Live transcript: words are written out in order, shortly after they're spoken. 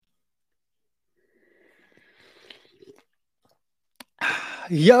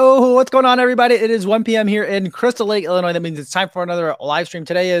Yo, what's going on, everybody? It is 1 p.m. here in Crystal Lake, Illinois. That means it's time for another live stream.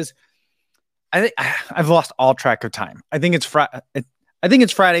 Today is, I think I've lost all track of time. I think it's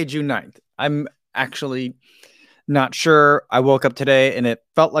Friday, June 9th. I'm actually not sure. I woke up today and it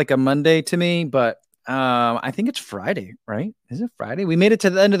felt like a Monday to me, but I think it's Friday, right? Is it Friday? We made it to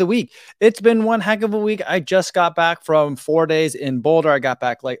the end of the week. It's been one heck of a week. I just got back from 4 days in Boulder. I got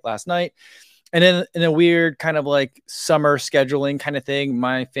back late last night. And in a weird kind of like summer scheduling kind of thing,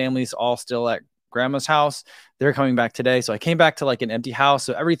 my family's all still at grandma's house. They're coming back today. So I came back to like an empty house.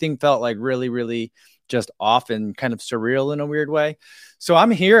 So everything felt like really, really just off and kind of surreal in a weird way. So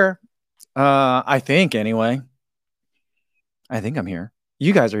I'm here. I think anyway. I think I'm here.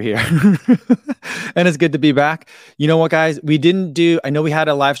 You guys are here. And it's good to be back. You know what, guys? I know we had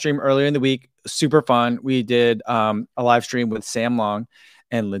a live stream earlier in the week. Super fun. We did a live stream with Sam Long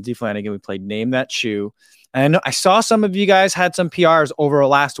and Lindsay Flanagan. We played Name That Shoe. And I saw some of you guys had some PRs over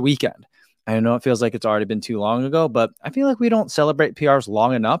last weekend. I know it feels like it's already been too long ago, but I feel like we don't celebrate PRs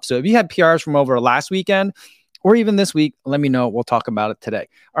long enough. So if you had PRs from over last weekend or even this week, let me know. We'll talk about it today.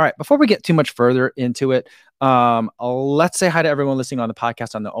 All right. Before we get too much further into it, let's say hi to everyone listening on the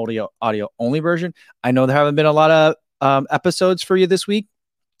podcast on the audio only version. I know there haven't been a lot of episodes for you this week,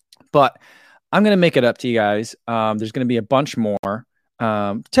 but I'm going to make it up to you guys. There's going to be a bunch more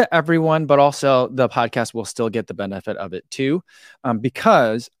to everyone, but also the podcast will still get the benefit of it too,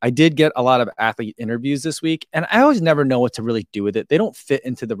 because I did get a lot of athlete interviews this week, and I always never know what to really do with it. They don't fit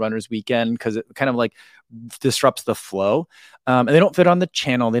into the runner's weekend because it kind of like disrupts the flow, and they don't fit on the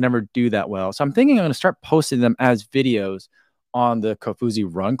channel. They never do that well. So I'm thinking I'm going to start posting them as videos on the Kofuzi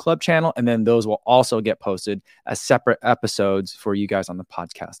Run Club channel, and then those will also get posted as separate episodes for you guys on the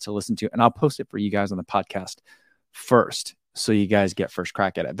podcast to listen to, and I'll post it for you guys on the podcast first, so you guys get first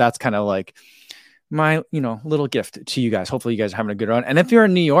crack at it. That's kind of like my, little gift to you guys. Hopefully you guys are having a good run. And if you're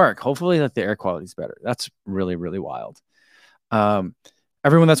in New York, hopefully that the air quality is better. That's really, really wild.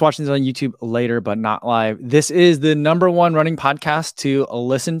 Everyone that's watching this on YouTube later, but not live, this is the #1 running podcast to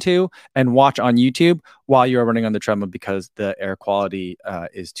listen to and watch on YouTube while you're running on the treadmill, because the air quality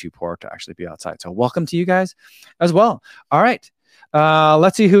is too poor to actually be outside. So welcome to you guys as well. All right.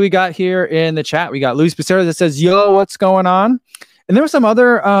 Let's see who we got here in the chat. We got Luis Becerra that says, yo, what's going on? And there was some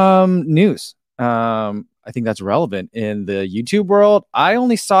other news. I think that's relevant in the YouTube world. I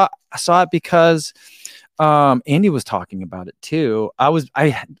only saw it because Andy was talking about it too. I was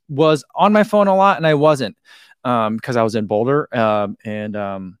on my phone a lot, and I wasn't because I was in Boulder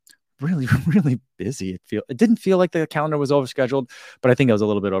and really, really busy. It didn't feel like the calendar was overscheduled, but I think it was a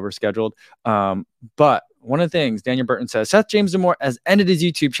little bit overscheduled. But one of the things Daniel Burton says, Seth James Damore has ended his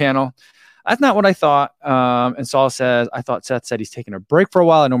YouTube channel. That's not what I thought. And Saul says, I thought Seth said he's taking a break for a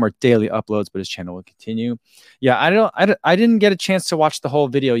while. I no more daily uploads, but his channel will continue. Yeah, I didn't get a chance to watch the whole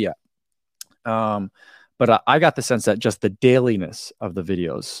video yet. But I got the sense that just the dailiness of the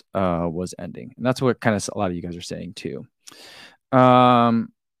videos was ending. And that's what kind of a lot of you guys are saying too.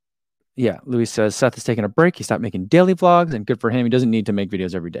 Yeah, Louis says Seth is taking a break. He stopped making daily vlogs, and good for him. He doesn't need to make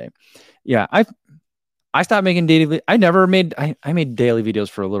videos every day. Yeah, I stopped making daily. I made daily videos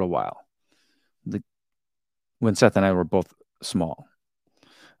for a little while, when Seth and I were both small.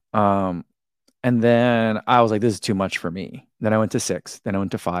 And then I was like, this is too much for me. Then I went to 6. Then I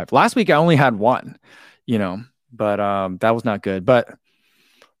went to 5. Last week I only had 1, but that was not good. But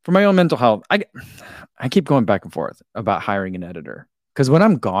for my own mental health, I keep going back and forth about hiring an editor, because when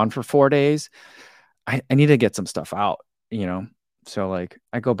I'm gone for 4 days, I need to get some stuff out, So like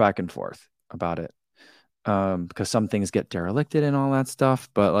I go back and forth about it. Because some things get derelicted and all that stuff,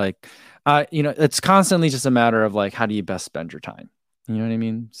 but like, it's constantly just a matter of like, how do you best spend your time? You know what I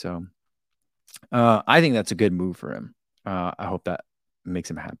mean? So, I think that's a good move for him. I hope that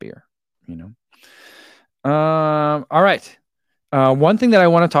makes him happier, all right. One thing that I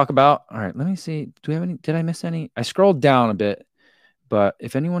want to talk about. All right, let me see. Do we have any? Did I miss any? I scrolled down a bit, but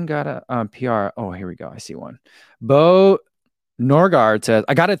if anyone got a PR, oh, here we go. I see one. Bo Norgard says,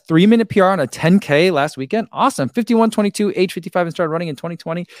 I got a 3-minute PR on a 10K last weekend. Awesome. 51:22, age 55, and started running in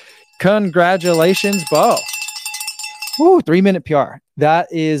 2020. Congratulations, Bo. Woo, 3-minute PR. That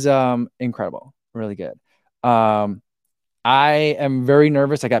is incredible. Really good. I am very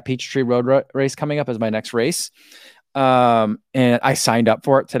nervous. I got Peachtree Road Race coming up as my next race. And I signed up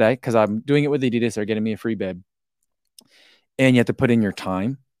for it today because I'm doing it with Adidas. They're getting me a free bib. And you have to put in your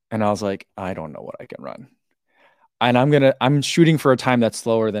time. And I was like, I don't know what I can run. And I'm shooting for a time that's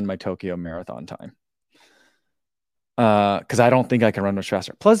slower than my Tokyo Marathon time. Because I don't think I can run much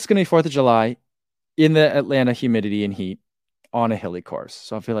faster. Plus, it's going to be 4th of July in the Atlanta humidity and heat on a hilly course.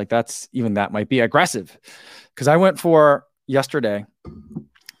 So I feel like that might be aggressive. Because I went for yesterday.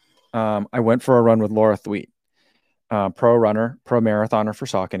 I went for a run with Laura Thweet, pro marathoner for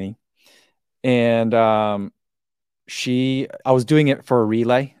Saucony. And I was doing it for a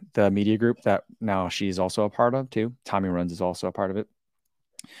relay, the media group that now she's also a part of too. Tommy Runs is also a part of it.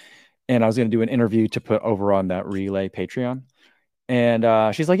 And I was going to do an interview to put over on that relay Patreon.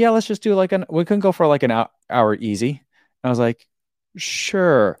 And she's like, yeah, let's just do we can go for like an hour easy. And I was like,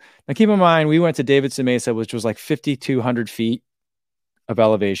 sure. Now keep in mind, we went to Davidson Mesa, which was like 5,200 feet of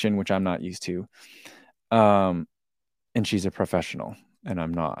elevation, which I'm not used to. And she's a professional and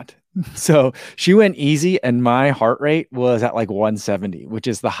I'm not. So she went easy and my heart rate was at like 170, which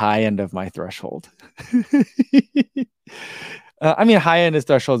is the high end of my threshold. I mean, high end is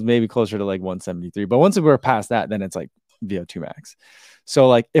threshold is maybe closer to like 173, but once we're past that, then it's like VO2 max. So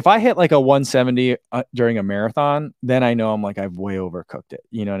like if I hit like a 170 during a marathon, then I know I'm like, I've way overcooked it.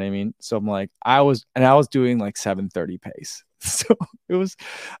 You know what I mean? So I'm like, I was doing like 730 pace. So it was,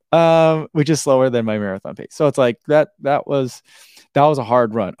 which is slower than my marathon pace. So it's like that was a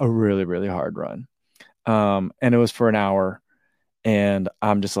hard run, a really, really hard run. And it was for an hour and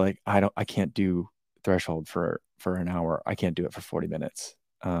I'm just like, I can't do threshold for an hour. I can't do it for 40 minutes.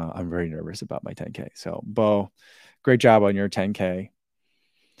 I'm very nervous about my 10K. So Bo, great job on your 10K.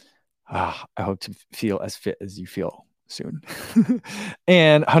 I hope to feel as fit as you feel soon.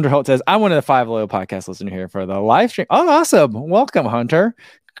 And Hunter Holt says, I'm one of the 5 loyal podcast listeners here for the live stream. Oh, awesome. Welcome, Hunter.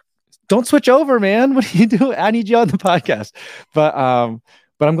 Don't switch over, man. What are you doing? I need you on the podcast. But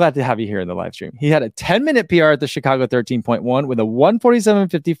I'm glad to have you here in the live stream. He had a 10-minute PR at the Chicago 13.1 with a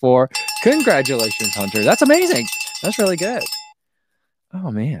 147.54. Congratulations, Hunter. That's amazing. That's really good. Oh,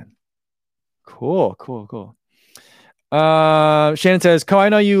 man. Cool. Shannon says, I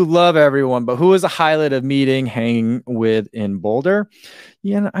know you love everyone, but who was the highlight of meeting, hanging with in Boulder?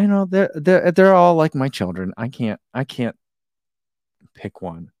 Yeah, I know they're all like my children. I can't pick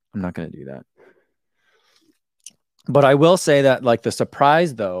one. I'm not going to do that. But I will say that like the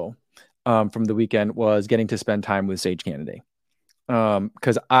surprise though, from the weekend was getting to spend time with Sage Kennedy.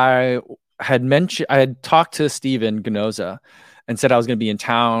 Because I had talked to Steven Ganoza and said I was going to be in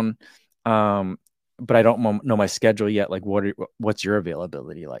town. But I don't know my schedule yet. Like, what's your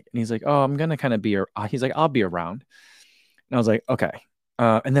availability like? And he's like, oh, I'm going to kind of he's like, I'll be around. And I was like, okay.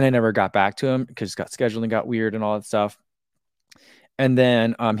 And then I never got back to him because scheduling got weird and all that stuff. And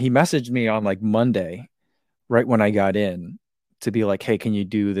then he messaged me on like Monday, right when I got in, to be like, hey, can you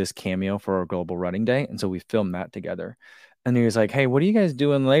do this cameo for a Global Running Day? And so we filmed that together. And he was like, hey, what are you guys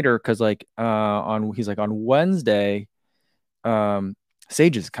doing later? Because like he's like, on Wednesday,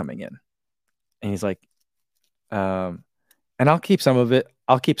 Sage is coming in. And he's like, and I'll keep some of it.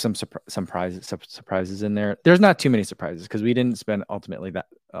 I'll keep some surprises in there. There's not too many surprises because we didn't spend ultimately that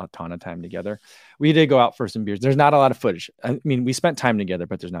a ton of time together. We did go out for some beers. There's not a lot of footage. I mean, we spent time together,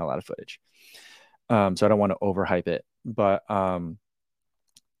 but there's not a lot of footage. So I don't want to overhype it, but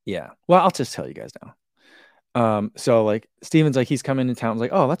yeah. Well, I'll just tell you guys now. So like Steven's like, he's coming to town. I was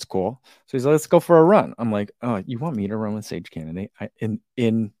like, oh, that's cool. So he's like, let's go for a run. I'm like, oh, you want me to run with Sage Kennedy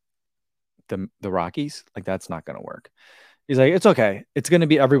in the Rockies? Like, that's not going to work. He's like, it's okay. It's going to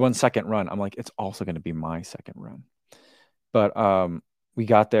be everyone's second run. I'm like, it's also going to be my second run. But we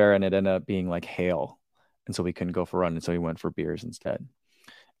got there and it ended up being like hail. And so we couldn't go for a run. And so we went for beers instead.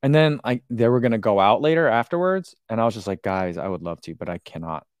 And then they were going to go out later afterwards. And I was just like, guys, I would love to, but I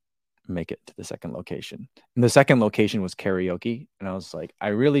cannot make it to the second location. And the second location was karaoke. And I was like, I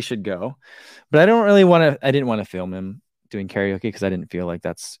really should go, but I didn't want to film him doing karaoke because I didn't feel like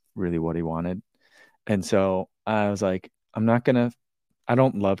that's really what he wanted. And so I was like, I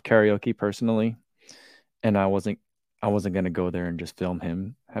don't love karaoke personally. And I wasn't going to go there and just film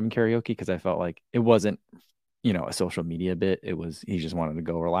him having karaoke because I felt like it wasn't, a social media bit. It was, he just wanted to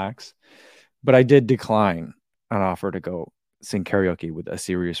go relax. But I did decline an offer to go sing karaoke with a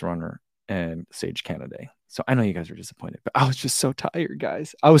serious runner and Sage Kennedy. So I know you guys are disappointed, but I was just so tired,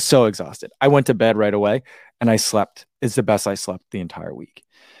 guys. I was so exhausted. I went to bed right away and I slept. It's the best I slept the entire week.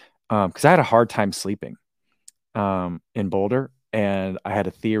 Because I had a hard time sleeping in Boulder. And I had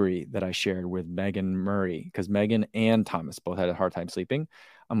a theory that I shared with Megan Murray because Megan and Thomas both had a hard time sleeping.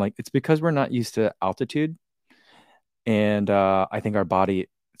 I'm like, it's because we're not used to altitude. And I think our body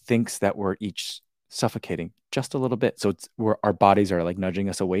thinks that we're each suffocating just a little bit. So our bodies are like nudging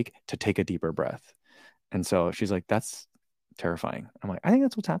us awake to take a deeper breath. And so she's like, that's terrifying. I'm like, I think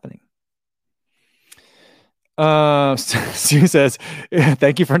that's what's happening. Sue says,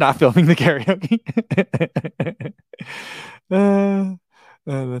 thank you for not filming the karaoke.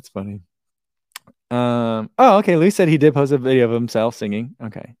 That's funny. Okay. Lou said he did post a video of himself singing.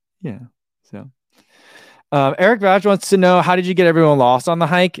 Okay. Yeah. So, Eric Vouch wants to know, how did you get everyone lost on the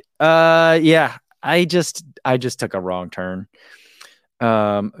hike? Yeah, I just took a wrong turn.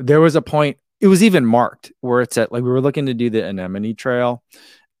 There was a point, it was even marked where it's at, like we were looking to do the Anemone Trail,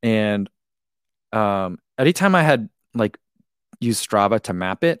 and anytime I had like used Strava to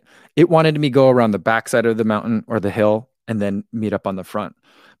map it, it wanted me to go around the backside of the mountain or the hill and then meet up on the front.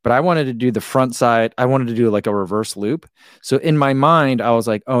 But I wanted to do the front side. I wanted to do like a reverse loop. So in my mind, I was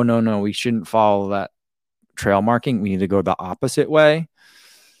like, oh, no, we shouldn't follow that trail marking. We need to go the opposite way.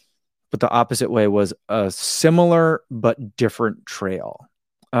 But the opposite way was a similar but different trail.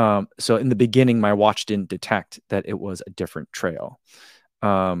 So in the beginning, my watch didn't detect that it was a different trail.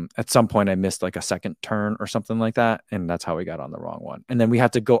 At some point I missed like a second turn or something like that, and that's how we got on the wrong one. And then we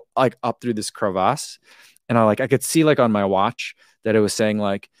had to go like up through this crevasse, and I could see like on my watch that it was saying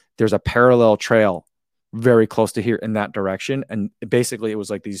like there's a parallel trail very close to here in that direction, and basically it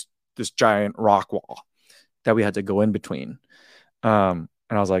was like this giant rock wall that we had to go in between. And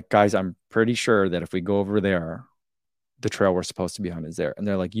I was like, guys, I'm pretty sure that if we go over there, the trail we're supposed to be on is there. And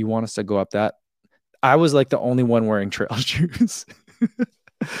they're like, you want us to go up that? I was like the only one wearing trail shoes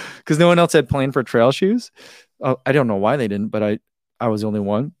because no one else had planned for trail shoes. I don't know why they didn't, but I was the only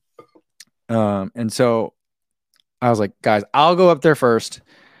one. And so I was like, guys, I'll go up there first.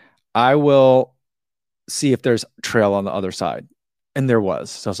 I will see if there's trail on the other side. And there was.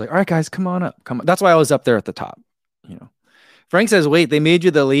 So I was like, all right, guys, come on up. Come on. That's why I was up there at the top. You know, Frank says, wait, they made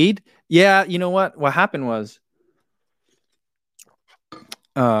you the lead? Yeah, you know what? What happened was,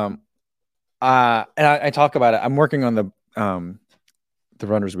 and I talk about it. I'm working on the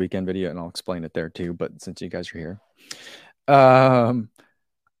Runners Weekend video, and I'll explain it there too. But since you guys are here,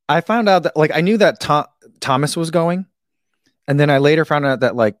 I found out that like I knew that Thomas was going, and then I later found out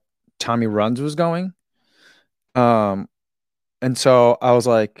that like Tommy Runs was going. And so I was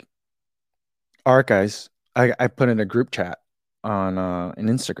like, all right, guys, I put in a group chat on an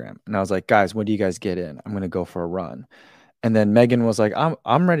Instagram, and I was like, guys, when do you guys get in? I'm gonna go for a run. And then Megan was like,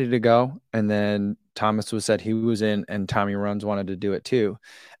 I'm ready to go. And then Thomas said he was in, and Tommy Runs wanted to do it too.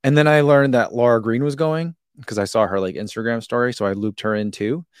 And then I learned that Laura Green was going because I saw her like Instagram story, so I looped her in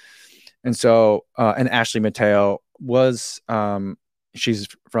too. And so and Ashley Mateo was she's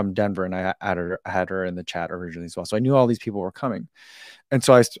from Denver, and I had her in the chat originally as well. So I knew all these people were coming. And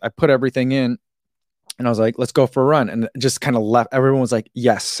so I put everything in, and I was like, let's go for a run. And just kind of left. Everyone was like,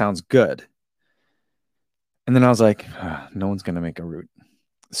 yes, sounds good. And then I was like, no one's going to make a route.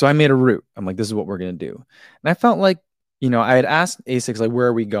 So I made a route. I'm like, this is what we're going to do. And I felt like, you know, I had asked ASICs, like, where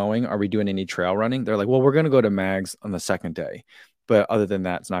are we going? Are we doing any trail running? They're like, well, we're going to go to Mags on the second day. But other than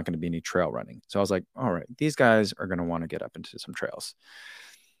that, it's not going to be any trail running. So I was like, all right, these guys are going to want to get up into some trails.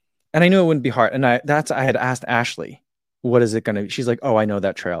 And I knew it wouldn't be hard. And I had asked Ashley, what is it going to be? She's like, oh, I know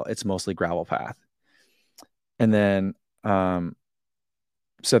that trail. It's mostly gravel path. And then,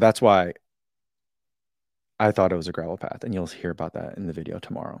 so that's why I thought it was a gravel path, and you'll hear about that in the video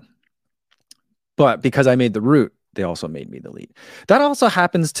tomorrow. But because I made the route, they also made me the lead. That also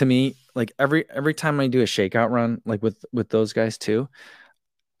happens to me like every time I do a shakeout run, like with those guys too.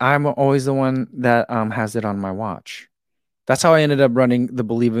 I'm always the one that has it on my watch. That's how I ended up running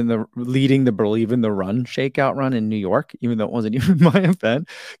leading the Believe in the Run shakeout run in New York, even though it wasn't even my event,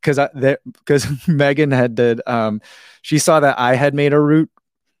 because Megan had she saw that I had made a route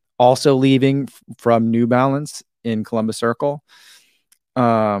also leaving from New Balance in Columbus Circle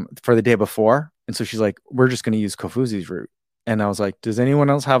for the day before. And so she's like, we're just going to use Kofuzi's route. And I was like, does anyone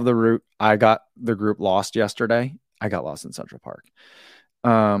else have the route? I got the group lost yesterday. I got lost in Central Park.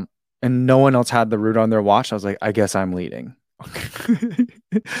 And no one else had the route on their watch. I was like, I guess I'm leading.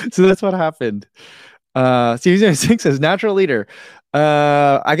 So that's what happened. Season 6 says natural leader.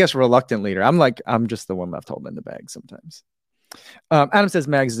 I guess reluctant leader. I'm just the one left holding the bag sometimes. Adam says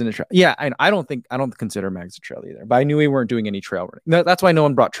Mags is in a trail. Yeah, I don't consider Mags a trail either. But I knew we weren't doing any trail running. That's why no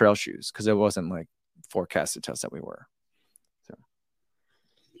one brought trail shoes, because it wasn't like forecasted to us that we were. So.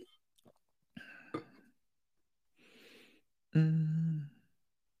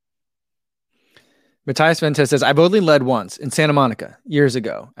 Matthias Ventes says, I've only led once in Santa Monica years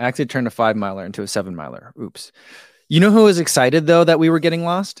ago. I actually turned a 5-miler into a 7-miler. Oops. You know who was excited though that we were getting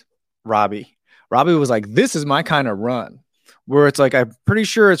lost? Robbie. Robbie was like, this is my kind of run, where it's like, I'm pretty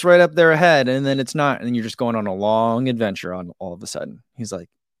sure it's right up there ahead, and then it's not, and you're just going on a long adventure on all of a sudden. He's like,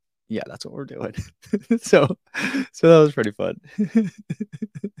 yeah, that's what we're doing. so that was pretty fun.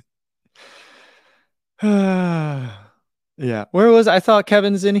 Yeah. Where was I thought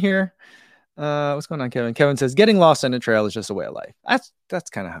Kevin's in here? What's going on, Kevin? Kevin says, getting lost on a trail is just a way of life. That's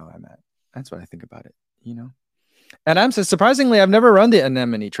kind of how I'm at. That's what I think about it, you know? And I'm so surprisingly, I've never run the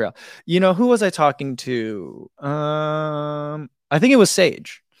Anemone Trail. You know, who was I talking to? I think it was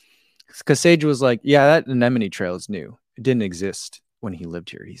Sage, because Sage was like, "Yeah, that Anemone Trail is new. It didn't exist when he lived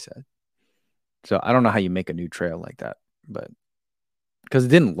here." He said. So I don't know how you make a new trail like that, but because it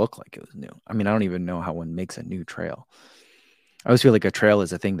didn't look like it was new. I mean, I don't even know how one makes a new trail. I always feel like a trail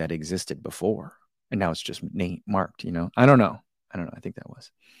is a thing that existed before, and now it's just marked. You know, I don't know. I think that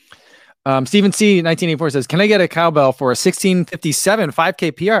was. Stephen C. 1984 says, "Can I get a cowbell for a 16:57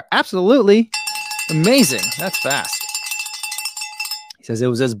 5K PR?" Absolutely, amazing. That's fast. He says it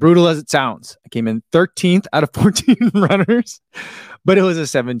was as brutal as it sounds. I came in 13th out of 14 runners, but it was a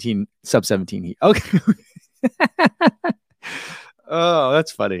sub 17 heat. Okay. Oh,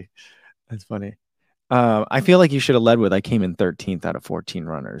 that's funny. That's funny. I feel like you should have led with I came in 13th out of 14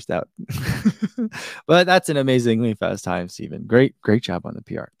 runners. That, but that's an amazingly fast time, Stephen. Great job on the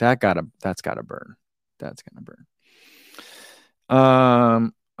PR. That's gotta burn. That's gonna burn.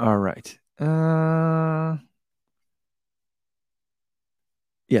 All right.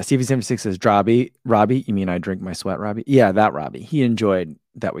 Yeah, CV76 says, Robbie, you mean I drink my sweat, Robbie? Yeah, that Robbie. He enjoyed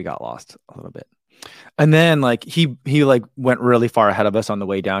that we got lost a little bit. And then like he like went really far ahead of us on the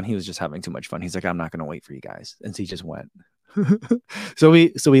way down. He was just having too much fun. He's like, I'm not gonna wait for you guys. And so he just went. so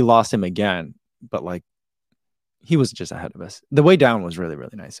we lost him again, but like he was just ahead of us. The way down was really,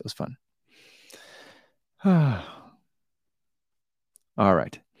 really nice. It was fun. All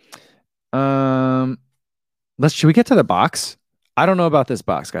right. Should we get to the box? I don't know about this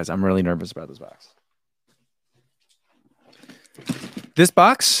box, guys. I'm really nervous about this box. This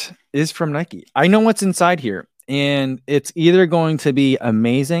box is from Nike. I know what's inside here, and it's either going to be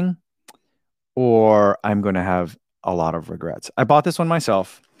amazing or I'm going to have a lot of regrets. I bought this one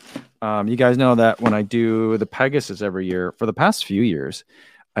myself. You guys know that when I do the Pegasus every year, for the past few years,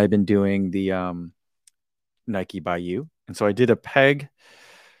 I've been doing the Nike by You. And so I did a Peg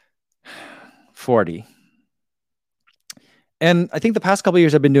 40. And I think the past couple of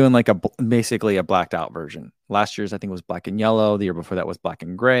years I've been doing like basically a blacked out version. Last year's I think was black and yellow. The year before that was black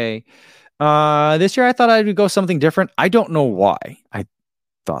and gray. This year I thought I would go something different. I don't know why I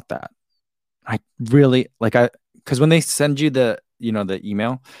thought that. I really because when they send you the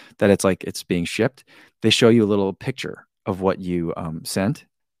email that it's like it's being shipped, they show you a little picture of what you sent,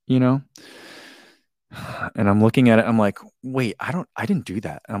 and I'm looking at it. I'm like, wait, I didn't do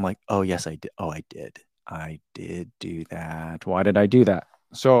that. And I'm like, oh yes, I did. Oh, I did. I did do that. Why did I do that?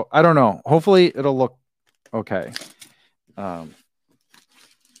 So I don't know. Hopefully it'll look okay when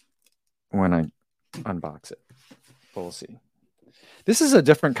I unbox it. We'll see. This is a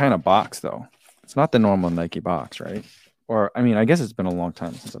different kind of box, though. It's not the normal Nike box, right? Or, I mean, I guess it's been a long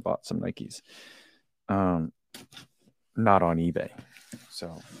time since I bought some Nikes. Not on eBay.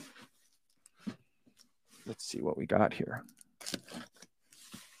 So let's see what we got here.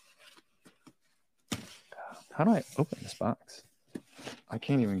 How do I open this box? I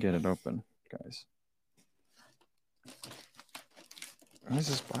can't even get it open, guys. Why is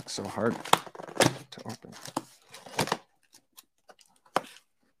this box so hard to open?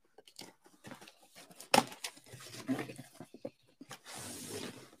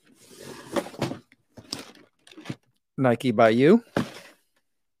 Nike by You.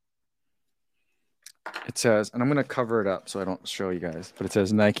 It says, and I'm going to cover it up so I don't show you guys, but it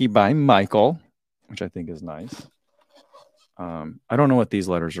says Nike by Michael, which I think is nice. I don't know what these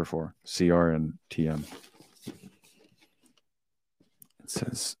letters are for. CR and TM. It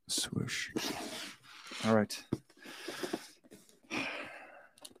says Swoosh. All right.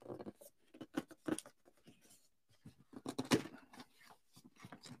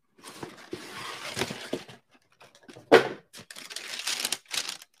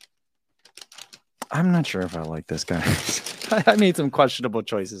 I'm not sure if I like this, guys. I made some questionable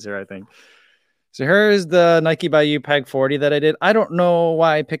choices here, I think. So here's the Nike by You Peg 40 that I did. I don't know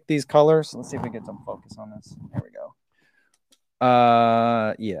why I picked these colors. Let's see if we get some focus on this. Here we go.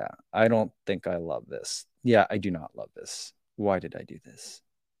 Yeah, I don't think I love this. Yeah, I do not love this. Why did I do this?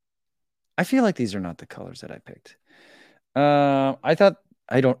 I feel like these are not the colors that I picked. I thought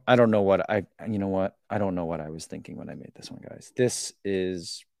I don't know what I don't know what I was thinking when I made this one, guys. This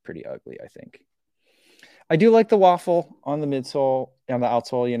is pretty ugly, I think. I do like the waffle on the midsole, on the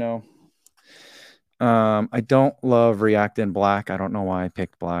outsole, I don't love React in black. I don't know why I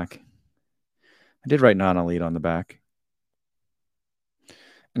picked black. I did write non-elite on the back.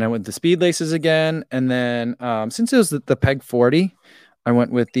 And I went the speed laces again. And then since it was the Peg 40, I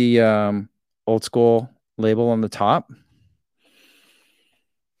went with the old school label on the top.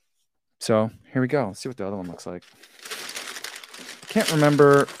 So here we go. Let's see what the other one looks like. I can't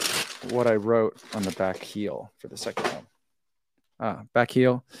remember what I wrote on the back heel for the second one. Back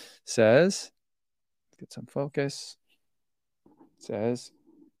heel says, get some focus. It says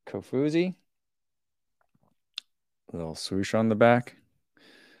Kofuzi. A little swoosh on the back.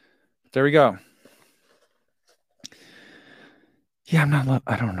 There we go. Yeah,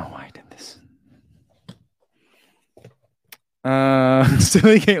 I don't know why I did this.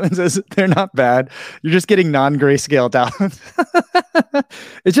 Silly Caitlin says they're not bad. You're just getting non-grayscale down.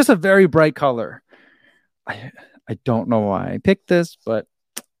 It's just a very bright color. I don't know why I picked this, but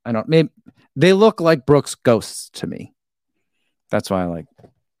I don't. Maybe they look like Brooks Ghosts to me. That's why I like.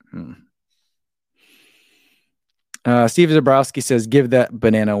 Steve Zabrowski says, "Give that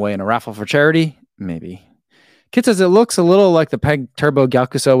banana away in a raffle for charity." Maybe. Kit says it looks a little like the Peg Turbo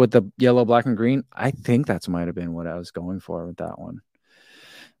Galcuso with the yellow, black, and green. I think that might have been what I was going for with that one.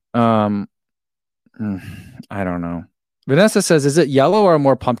 I don't know. Vanessa says, "Is it yellow or a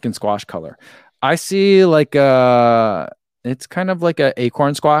more pumpkin squash color?" I see like it's kind of like a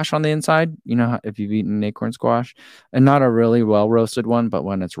acorn squash on the inside. You know, if you've eaten acorn squash, and not a really well roasted one, but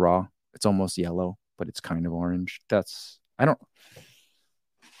when it's raw, it's almost yellow, but it's kind of orange. It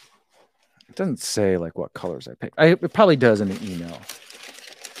doesn't say like what colors I picked. It probably does in the email.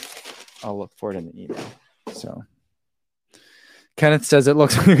 I'll look for it in the email. So Kenneth says it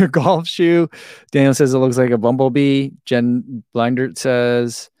looks like a golf shoe. Daniel says it looks like a bumblebee. Jen Blindert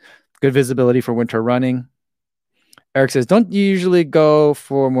says good visibility for winter running. Eric says, don't you usually go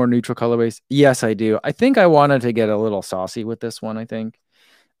for more neutral colorways? Yes, I do. I think I wanted to get a little saucy with this one, I think.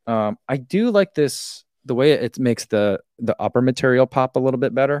 I do like this, the way it makes the upper material pop a little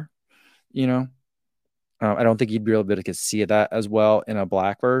bit better. You know, I don't think you'd be able to see that as well in a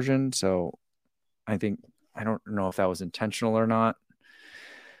black version. So I don't know if that was intentional or not.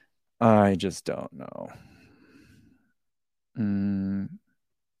 I just don't know.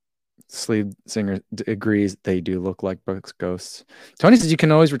 Sleeve Singer agrees they do look like Brooks Ghosts. Tony says you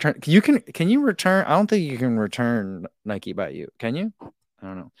can always return. Can you return? I don't think you can return Nike by you. Can you? I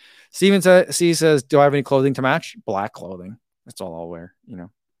don't know. Steven says, do I have any clothing to match? Black clothing. That's all I'll wear, you know.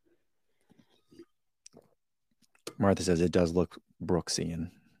 Martha says it does look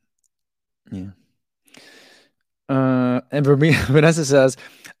Brooksian. Yeah. And for me, Vanessa says,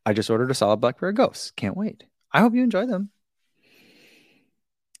 I just ordered a solid black pair of Ghosts. Can't wait. I hope you enjoy them.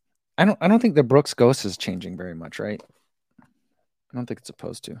 I don't think the Brooks Ghost is changing very much, right? I don't think it's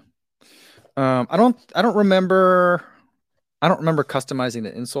supposed to. I don't remember customizing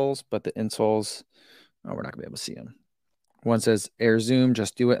the insoles, but the insoles, we're not gonna be able to see them. One says Air Zoom,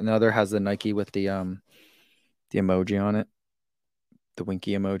 just do it, and the other has the Nike with the emoji on it, the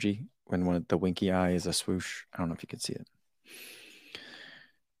winky emoji. When the winky eye is a swoosh. I don't know if you can see it.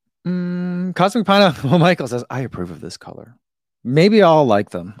 Cosmic Pineapple Michael says, I approve of this color. Maybe I'll like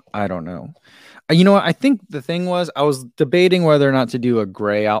them. I don't know. You know what? I think the thing was I was debating whether or not to do a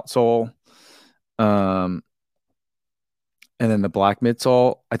gray outsole. And then the black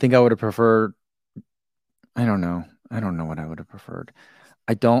midsole. I think I would have preferred. I don't know. I don't know what I would have preferred.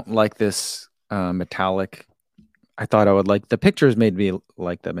 I don't like this metallic. I thought I would like the pictures made me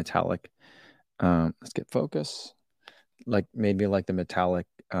like the metallic. Let's get focus. Like made me like the metallic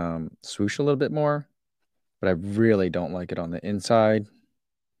swoosh a little bit more, but I really don't like it on the inside.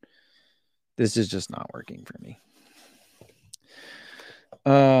 This is just not working for me.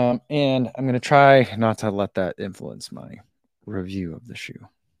 And I'm going to try not to let that influence my review of the shoe.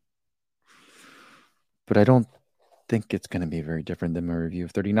 But I don't think it's going to be very different than my review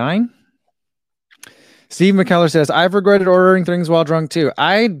of 39. Steve McKellar says, I've regretted ordering things while drunk too.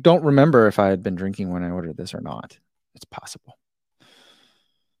 I don't remember if I had been drinking when I ordered this or not. It's possible.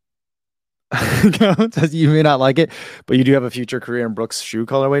 Says you may not like it, but you do have a future career in Brooks shoe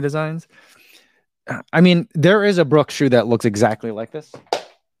colorway designs. I mean, there is a Brooks shoe that looks exactly like this.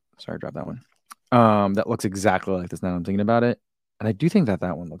 Sorry, I dropped that one. That looks exactly like this now I'm thinking about it. And I do think that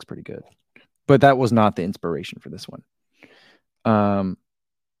one looks pretty good. But that was not the inspiration for this one.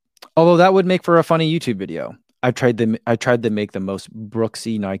 Although that would make for a funny YouTube video. I tried to make the most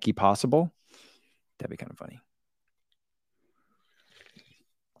Brooksy Nike possible. That'd be kind of funny.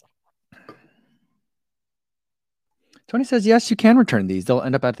 Tony says, yes, you can return these. They'll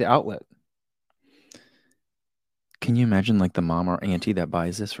end up at the outlet. Can you imagine like the mom or auntie that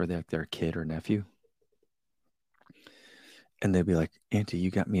buys this for their kid or nephew? And they'd be like, Auntie,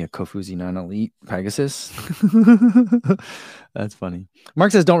 you got me a Kofuzi 9 Elite Pegasus? That's funny.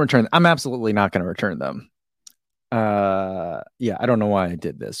 Mark says, don't return them. I'm absolutely not going to return them. Yeah, I don't know why I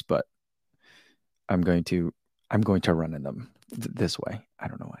did this, but I'm going to run in them this way. I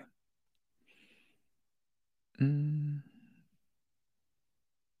don't know why.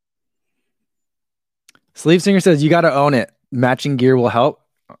 Sleeve Singer says you got to own it. Matching gear will help.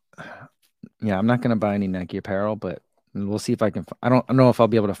 Yeah, I'm not gonna buy any Nike apparel, but we'll see if I can. I don't know if I'll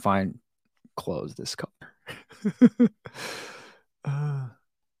be able to find clothes this color. uh,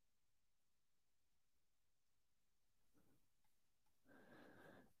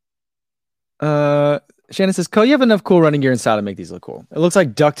 uh, Shannon says, "Co, you have enough cool running gear and style to make these look cool. It looks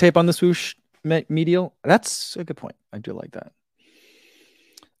like duct tape on the swoosh medial. That's a good point. I do like that.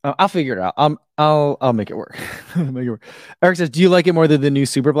 I'll figure it out. I'll make it work. Make it work. Eric says, "Do you like it more than the new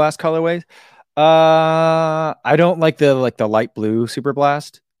Super Blast colorways?" I don't like the light blue Super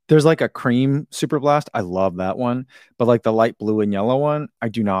Blast. There's like a cream Super Blast. I love that one, but like the light blue and yellow one, I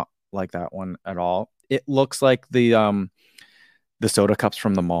do not like that one at all. It looks like the soda cups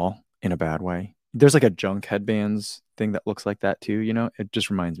from the mall in a bad way. There's like a junk headbands thing that looks like that too. You know, it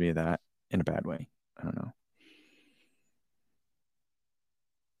just reminds me of that in a bad way. I don't know.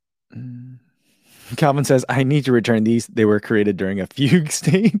 Mm. Calvin says, I need to return these. They were created during a fugue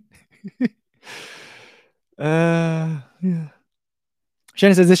state. Yeah.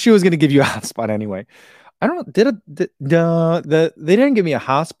 Shannon says this shoe is going to give you a hot spot anyway. I don't know. They didn't give me a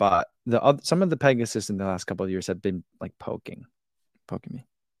hot spot. Some of the Pegasus in the last couple of years have been like poking me,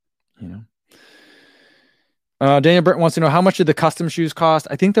 you know. Daniel Burton wants to know how much did the custom shoes cost?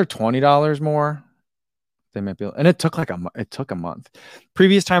 I think they're $20 more. They might be, and it took a month.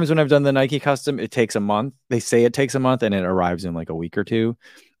 Previous times when I've done the Nike custom, it takes a month. They say it takes a month, and it arrives in like a week or two.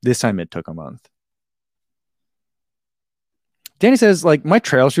 This time it took a month. Danny says, like, my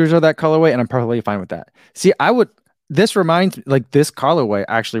trail shoes are that colorway, and I'm perfectly fine with that. See, this colorway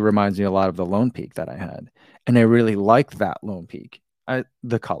actually reminds me a lot of the Lone Peak that I had, and I really liked that Lone Peak.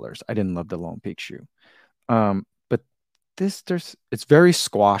 The colors, I didn't love the Lone Peak shoe. But it's very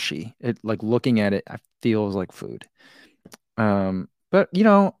squashy. It, like, looking at it, it feels like food. But you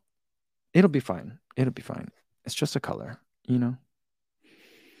know, it'll be fine. It'll be fine. It's just a color, you know.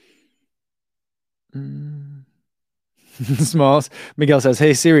 Smalls. Miguel says,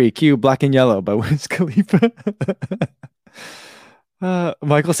 "Hey Siri, cue Black and Yellow by Wiz Khalifa."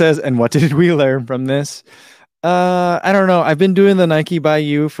 Michael says, "And what did we learn from this?" I don't know. I've been doing the Nike by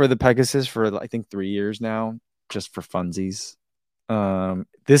You for the Pegasus for I think 3 years now, just for funsies.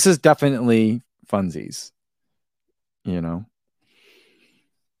 This is definitely funsies. You know,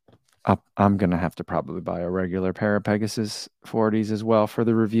 I'm gonna have to probably buy a regular pair of Pegasus 40s as well for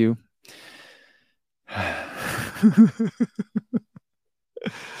the review.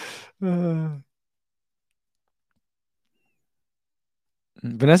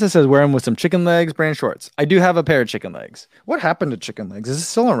 Vanessa says, wear them with some chicken legs brand shorts. I do have a pair of chicken legs. What happened to chicken legs? Is it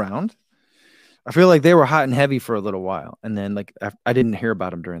still around? I feel like they were hot and heavy for a little while. And then like I didn't hear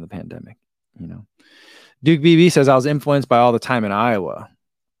about them during the pandemic, you know. Duke BB says, I was influenced by All the Time in Iowa.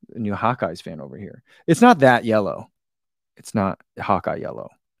 A new Hawkeyes fan over here. It's not that yellow. It's not Hawkeye yellow.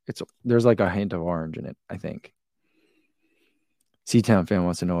 There's like a hint of orange in it, I think. C-Town fan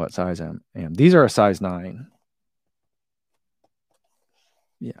wants to know what size I am. These are a size 9.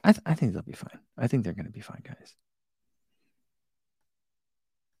 Yeah, I think they'll be fine. I think they're going to be fine, guys.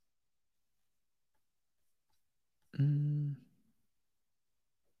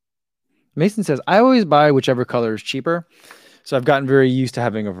 Mason says, I always buy whichever color is cheaper. So I've gotten very used to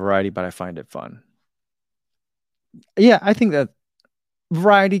having a variety, but I find it fun. Yeah, I think that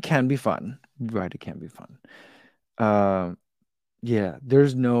variety can be fun. Variety can be fun. Yeah,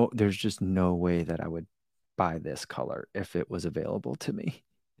 there's just no way that I would buy this color if it was available to me.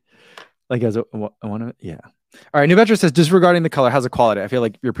 Like I want to, yeah. All right, New Veteran says, disregarding the color, how's the quality? I feel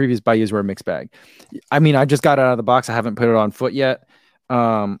like your previous buys were a mixed bag. I mean, I just got it out of the box. I haven't put it on foot yet.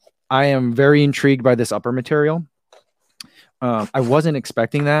 I am very intrigued by this upper material. I wasn't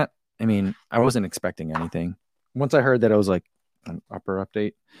expecting that. I mean, I wasn't expecting anything. Once I heard that it was like an upper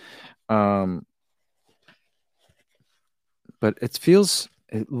update. But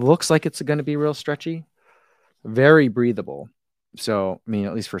it looks like it's going to be real stretchy, very breathable. So, I mean,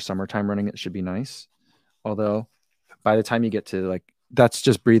 at least for summertime running, it should be nice. Although by the time you get to like, that's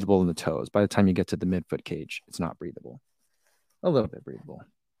just breathable in the toes. By the time you get to the midfoot cage, it's not breathable. A little bit breathable.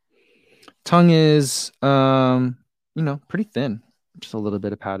 Tongue is, pretty thin. Just a little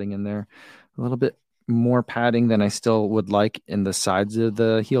bit of padding in there. A little bit more padding than I still would like in the sides of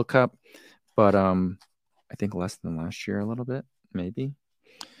the heel cup. But I think less than last year a little bit, maybe.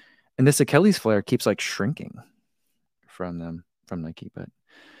 And this Achilles flare keeps like shrinking from Nike. But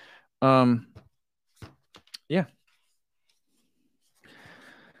yeah.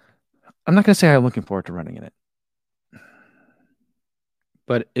 I'm not going to say I'm looking forward to running in it.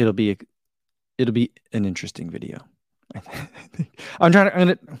 But it'll be an interesting video. I'm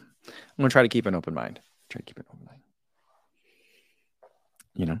going to try to keep an open mind. Try to keep it overnight.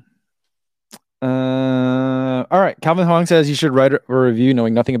 You know. All right. Calvin Huang says you should write a review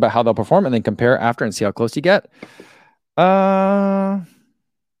knowing nothing about how they'll perform and then compare after and see how close you get.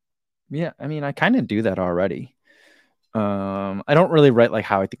 Yeah, I mean, I kind of do that already. I don't really write like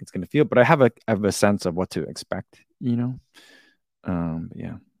how I think it's going to feel, but I have a sense of what to expect, you know? But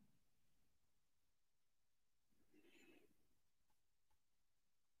yeah.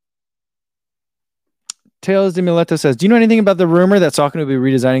 Tails de Mileta says, do you know anything about the rumor that Saucony will be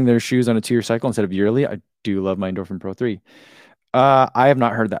redesigning their shoes on a 2-year cycle instead of yearly? I do love my Endorphin Pro 3. I have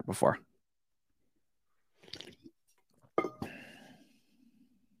not heard that before.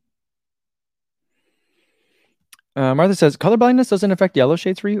 Martha says, color blindness doesn't affect yellow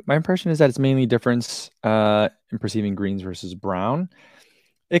shades for you. My impression is that it's mainly difference in perceiving greens versus brown.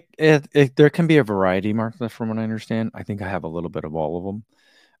 There can be a variety, Martha, from what I understand. I think I have a little bit of all of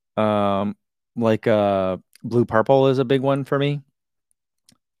them. Like blue purple is a big one for me.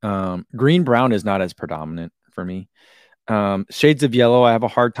 Green brown is not as predominant for me. Shades of yellow I have a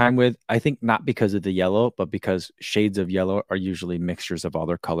hard time with. I think not because of the yellow, but because shades of yellow are usually mixtures of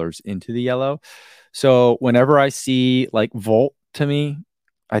other colors into the yellow. So whenever I see like Volt, to me,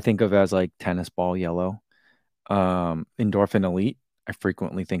 I think of as like tennis ball yellow. Endorphin Elite, I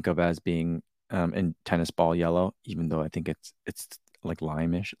frequently think of as being in tennis ball yellow, even though I think it's like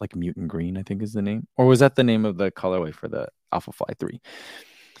limeish, like mutant green, I think is the name. Or was that the name of the colorway for the Alpha Fly 3?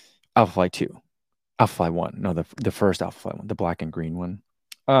 Alpha Fly 2. Alpha Fly 1. No, the first Alpha Fly 1, the black and green one.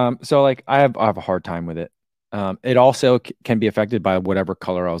 So like I have a hard time with it. It also can be affected by whatever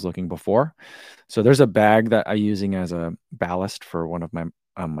color I was looking before. So there's a bag that I'm using as a ballast for one of my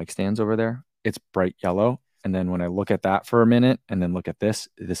mic stands over there. It's bright yellow. And then when I look at that for a minute and then look at this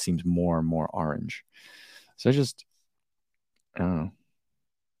seems more and more orange. So I don't know.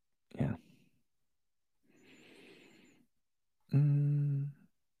 Yeah. Kind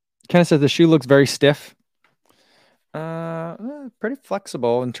of says the shoe looks very stiff. Pretty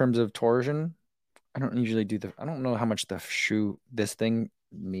flexible in terms of torsion. I don't usually I don't know how much this thing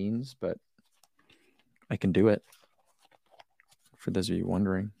means, but I can do it. For those of you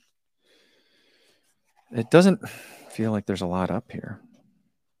wondering. It doesn't feel like there's a lot up here.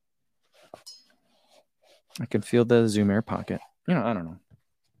 I can feel the Zoom Air pocket. I don't know.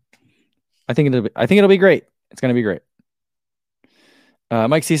 I think it'll be great. It's going to be great.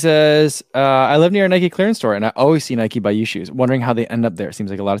 Mike C says, I live near a Nike clearance store and I always see Nike by you shoes, wondering how they end up there. Seems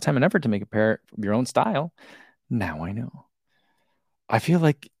like a lot of time and effort to make a pair of your own style. Now I know. I feel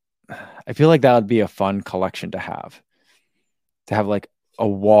like that would be a fun collection to have like a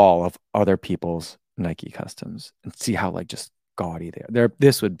wall of other people's Nike customs and see how like just gaudy they are.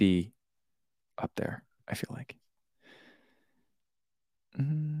 This would be up there, I feel like.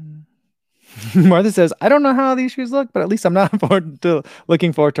 Martha says, I don't know how these shoes look, but at least I'm not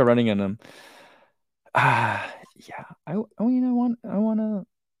looking forward to running in them. Yeah. I want to,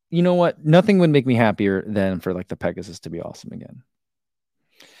 you know what? Nothing would make me happier than for like the Pegasus to be awesome again.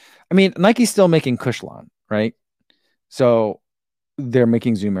 I mean, Nike's still making Cushlon, right? So they're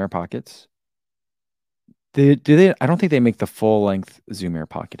making Zoom Air pockets. Do they? I don't think they make the full length Zoom Air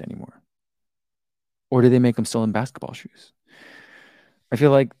pocket anymore. Or do they make them still in basketball shoes? I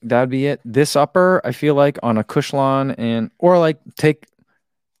feel like that'd be it. This upper, I feel like on a Cushlon or like take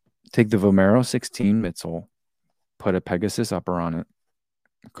the Vomero 16 midsole, put a Pegasus upper on it,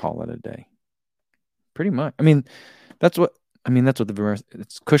 call it a day. Pretty much. I mean, that's what the Vomero,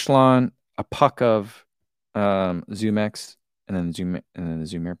 it's Cushlon, a puck of Zoom X, and then the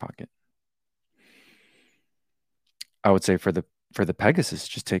Zoom Air pocket. I would say for the Pegasus,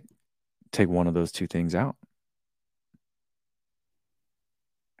 just take one of those two things out.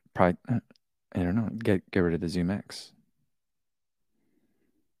 Probably, I don't know, get rid of the Zoom X.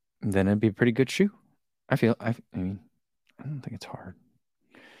 Then it'd be a pretty good shoe. I mean, I don't think it's hard.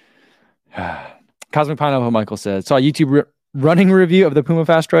 Cosmic Pineapple Michael says, saw a YouTube running review of the Puma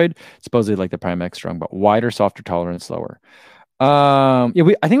Fastroid. Supposedly like the Prime X Strong, but wider, softer, taller, and slower. Yeah,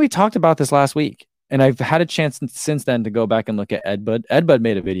 I think we talked about this last week, and I've had a chance since then to go back and look at Ed Bud. Ed Bud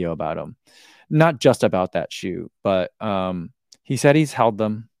made a video about him, not just about that shoe, but he said he's held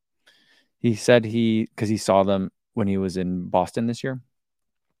them. He said because he saw them when he was in Boston this year,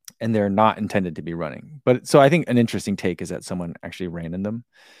 and they're not intended to be running. But so I think an interesting take is that someone actually ran in them.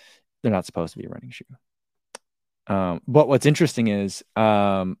 They're not supposed to be a running shoe. But what's interesting is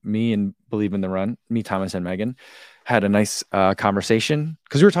me and Believe in the Run, me, Thomas, and Megan had a nice conversation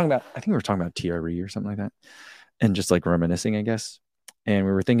because I think we were talking about TRE or something like that, and just like reminiscing, I guess. And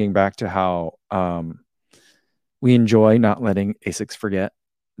we were thinking back to how we enjoy not letting ASICs forget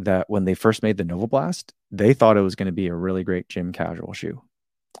that when they first made the Nova Blast, they thought it was going to be a really great gym casual shoe.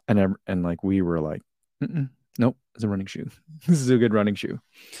 And like we were like, nope, it's a running shoe. This is a good running shoe.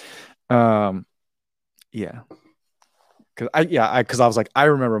 Yeah. Because I was like, I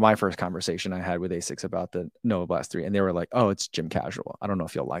remember my first conversation I had with Asics about the Nova Blast 3, and they were like, oh, it's gym casual. I don't know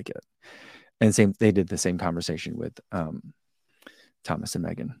if you'll like it. And they did the same conversation with Thomas and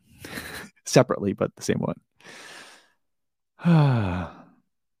Megan separately, but the same one.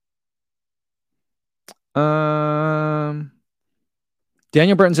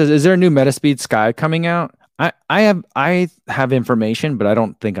 Daniel Burton says, is there a new Metaspeed Sky coming out? I have information, but I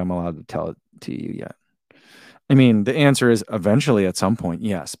don't think I'm allowed to tell it to you yet. I mean, the answer is eventually at some point,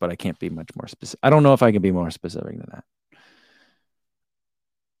 yes, but I can't be much more specific. I don't know if I can be more specific than that.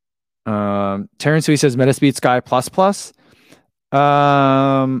 Terrence Wee says Metaspeed Sky plus plus.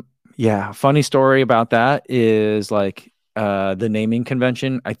 Yeah, funny story about that is like the naming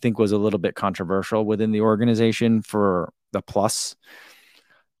convention I think was a little bit controversial within the organization for the plus.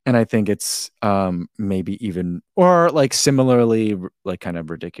 And I think it's maybe even or like similarly like kind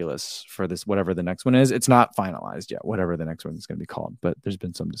of ridiculous for this whatever the next one is. It's not finalized yet, whatever the next one is going to be called, but there's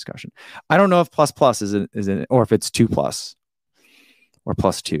been some discussion. I don't know if plus plus is in or if it's 2 plus or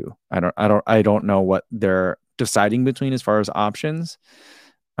plus 2. I don't know what they're deciding between as far as options.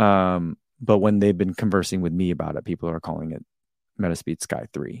 But when they've been conversing with me about it, people are calling it Metaspeed Sky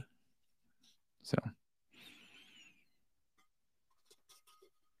 3. So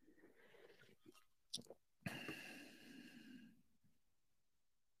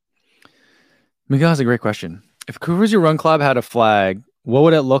Miguel has a great question. If Cruiser Run Club had a flag, what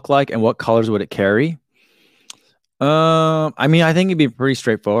would it look like and what colors would it carry? I mean, I think it'd be pretty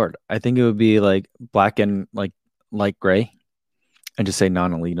straightforward. I think it would be like black and like light gray and just say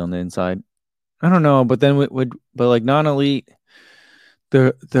non-elite on the inside. I don't know, but then but like non-elite,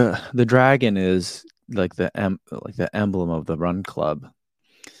 the dragon is like the emblem of the run club,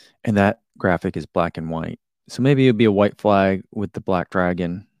 and that graphic is black and white. So maybe it'd be a white flag with the black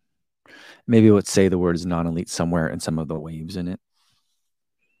dragon. Maybe it would say the words non-elite somewhere in some of the waves in it.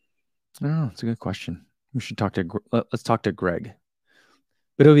 I don't know. It's a good question. We should let's talk to Greg.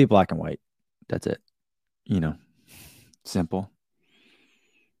 But it'll be black and white. That's it. You know, simple.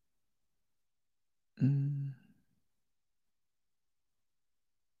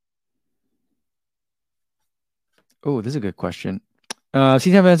 Oh, this is a good question.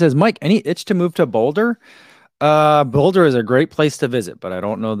 C7 says, Mike, any itch to move to Boulder? Boulder is a great place to visit, but I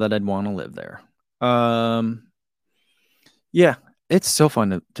don't know that I'd want to live there. Yeah, it's so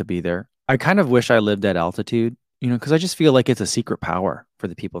fun to be there. I kind of wish I lived at altitude, because I just feel like it's a secret power for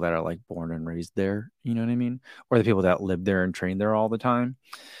the people that are like born and raised there. You know what I mean? Or the people that live there and train there all the time.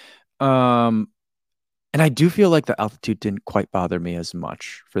 And I do feel like the altitude didn't quite bother me as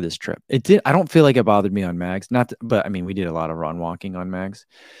much for this trip. It did. I don't feel like it bothered me on mags. But I mean, we did a lot of run walking on mags.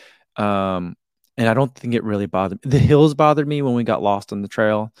 And I don't think it really bothered me. The hills bothered me when we got lost on the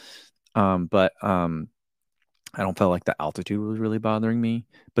trail. But I don't feel like the altitude was really bothering me.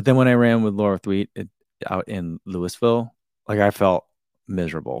 But then when I ran with Laura Thweet out in Louisville, like I felt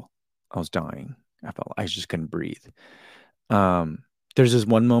miserable. I was dying. I just couldn't breathe. There's this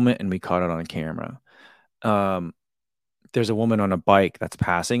one moment, and we caught it on camera. There's a woman on a bike that's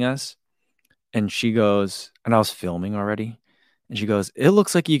passing us, and she goes, and I was filming already, and she goes, "It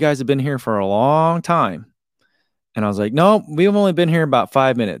looks like you guys have been here for a long time." And I was like, "No, we've only been here about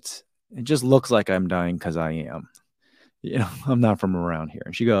 5 minutes. It just looks like I'm dying because I am. I'm not from around here."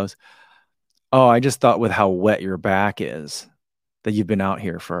 And she goes, "Oh, I just thought with how wet your back is that you've been out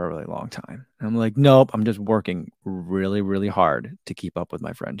here for a really long time." And I'm like, "Nope, I'm just working really, really hard to keep up with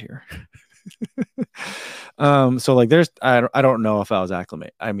my friend here." So like I don't know if I was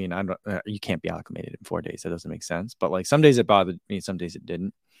acclimated. I mean, you can't be acclimated in 4 days. That doesn't make sense. But like some days it bothered me, some days it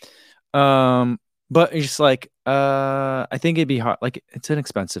didn't. But it's just like I think it'd be hard. Like it's an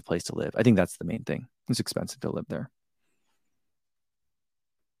expensive place to live. I think that's the main thing. It's expensive to live there.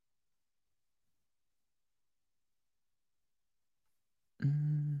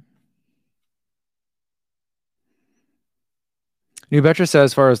 New Betra says,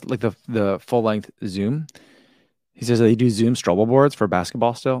 as far as like the full length Zoom, he says they do Zoom strobo boards for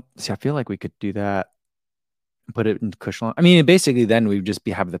basketball still. See, I feel like we could do that, put it in cushion. I mean, basically, then we'd just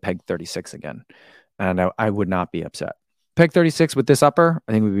have the Peg 36 again, and I would not be upset. Peg 36 with this upper,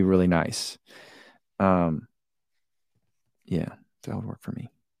 I think would be really nice. Yeah, that would work for me.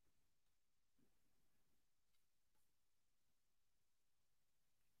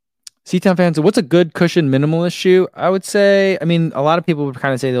 C-Town fans, what's a good cushion minimalist shoe? I would say, I mean, a lot of people would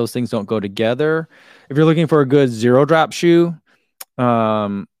kind of say those things don't go together. If you're looking for a good zero drop shoe,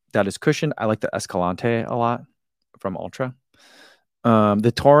 that is cushioned. I like the Escalante a lot from Ultra.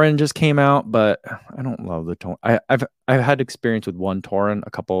 The Tauren just came out, but I don't love the Tauren. I've had experience with one Tauren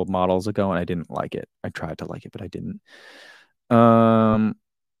a couple of models ago, and I didn't like it. I tried to like it, but I didn't. I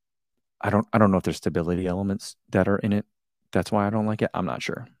don't know if there's stability elements that are in it. That's why I don't like it. I'm not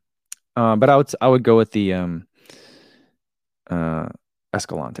sure. But I would go with the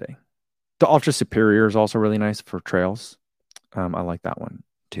Escalante. The Ultra Superior is also really nice for trails. I like that one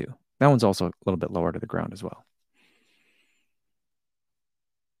too. That one's also a little bit lower to the ground as well.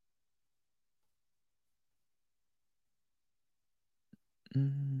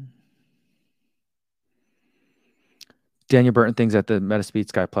 Daniel Burton thinks that the Metaspeed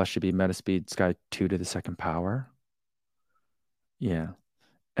Sky Plus should be Metaspeed Sky 2 to the second power. Yeah.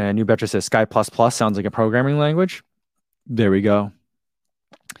 And New Betcha says Sky Plus Plus sounds like a programming language. There we go.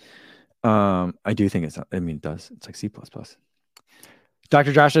 I do think it does. It's like C++.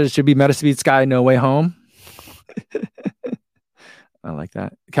 Dr. Josh says it should be Metaspeed Sky No Way Home. I like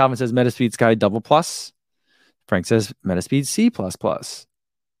that. Calvin says Metaspeed Sky Double Plus. Frank says Metaspeed C++.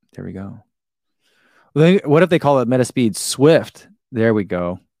 There we go. What if they call it Metaspeed Swift? There we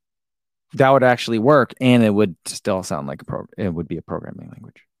go. That would actually work, and it would still sound like it would be a programming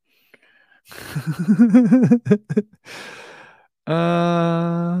language.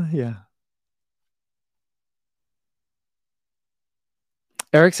 Yeah.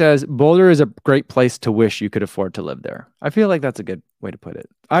 Eric says Boulder is a great place to wish you could afford to live there. I feel like that's a good way to put it.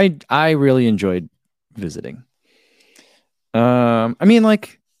 I really enjoyed visiting. It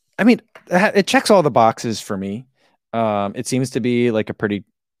checks all the boxes for me. It seems to be like a pretty,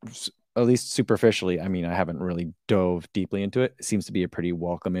 at least superficially, I haven't really dove deeply into it. It seems to be a pretty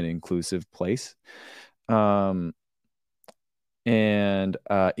welcome and inclusive place. And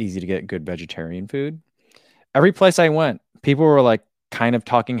easy to get good vegetarian food. Every place I went, people were like kind of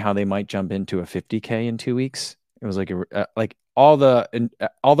talking how they might jump into a 50K in 2 weeks. It was like all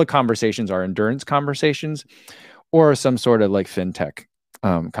the conversations are endurance conversations or some sort of like fintech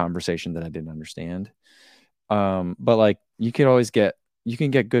conversation that I didn't understand. But like you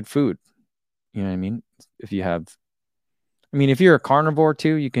can get good food. You know what I mean? If you're a carnivore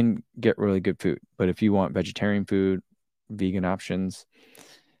too, you can get really good food. But if you want vegetarian food, vegan options,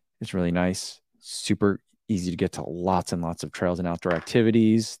 it's really nice. Super easy to get to lots and lots of trails and outdoor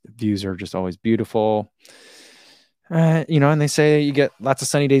activities. The views are just always beautiful. And they say you get lots of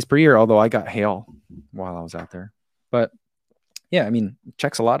sunny days per year, although I got hail while I was out there. But yeah, it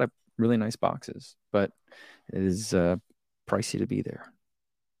checks a lot of really nice boxes, but it is pricey to be there.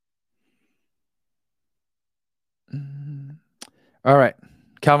 All right.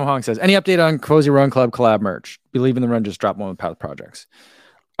 Calvin Hong says, any update on Cozy Run Club collab merch? Believe in the Run, just drop one with Path Projects.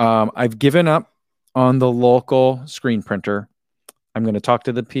 I've given up on the local screen printer. I'm going to talk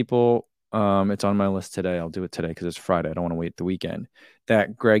to the people. It's on my list today. I'll do it today because it's Friday. I don't want to wait the weekend.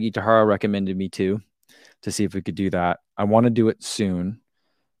 That Greg Itahara recommended me to see if we could do that. I want to do it soon.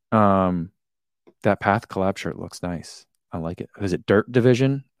 That Path collab shirt looks nice. I like it. Is it Dirt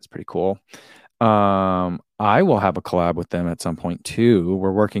Division? It's pretty cool. I will have a collab with them at some point too.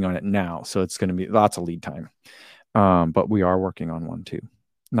 We're working on it now, so it's going to be lots of lead time. But we are working on one too.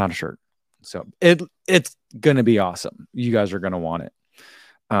 Not a shirt. So it's going to be awesome. You guys are going to want it.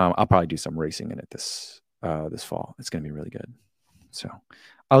 I'll probably do some racing in it this fall. It's going to be really good. So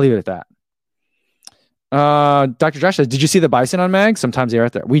I'll leave it at that. Dr. Josh says, did you see the bison on mag? Sometimes they're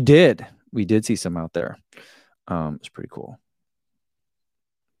out there. We did see some out there. It's pretty cool.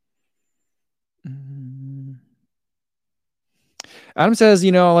 Adam says,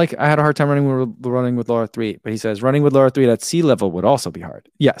 I had a hard time running with Laura 3, but he says running with Laura 3 at sea level would also be hard.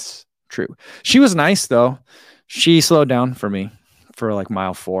 Yes, true. She was nice though. She slowed down for me for like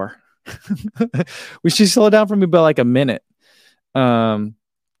mile 4. She slowed down for me by like a minute. And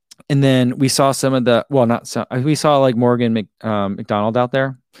then we saw some of we saw like Morgan McDonald out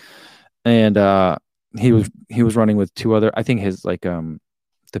there, and he was running with 2 other, I think his like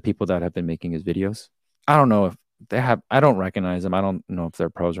the people that have been making his videos. I don't know if they have, I don't recognize them. I don't know if they're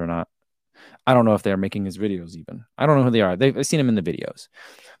pros or not. I don't know if they're making his videos even. I don't know who they are. I've seen them in the videos,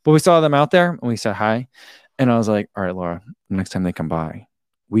 but we saw them out there and we said hi. And I was like, all right, Laura, next time they come by,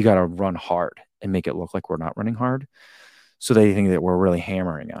 we got to run hard and make it look like we're not running hard, so they think that we're really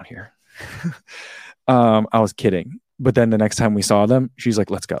hammering out here. I was kidding. But then the next time we saw them, she's like,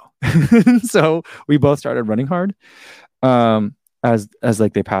 let's go. So we both started running hard. As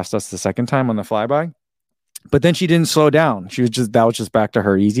like they passed us the second time on the flyby. But then she didn't slow down. That was just back to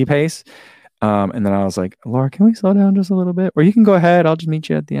her easy pace. And then I was like, Laura, can we slow down just a little bit? Or you can go ahead. I'll just meet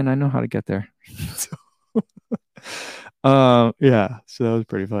you at the end. I know how to get there. Yeah, so that was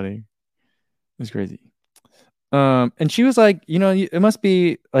pretty funny. It was crazy. And she was like, it must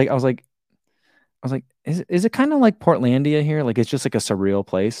be like, I was like, is it kind of like Portlandia here? Like it's just like a surreal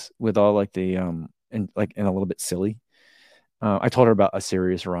place with all like the and a little bit silly. I told her about A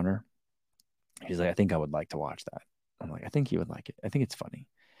Serious Runner. She's like, I think I would like to watch that. I'm like, I think you would like it. I think it's funny.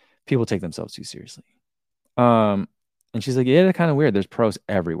 People take themselves too seriously. Um, and she's like, yeah, it's kind of weird. There's pros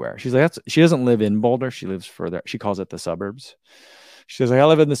everywhere. She's like, she doesn't live in Boulder. She lives further. She calls it the suburbs. She says, like, I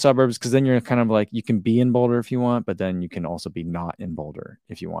live in the suburbs because then you're kind of like, you can be in Boulder if you want, but then you can also be not in Boulder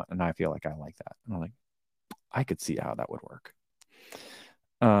if you want. And I feel like I like that. And I'm like, I could see how that would work.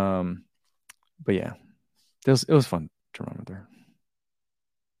 But yeah, it was fun to run with her.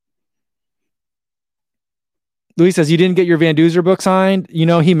 Louis says, you didn't get your Van Duzer book signed. He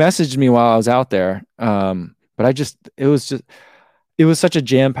messaged me while I was out there. But it was such a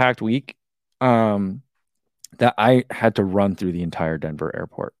jam-packed week. That I had to run through the entire Denver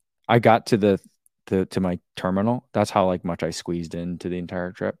airport. I got to to my terminal. That's how like much I squeezed into the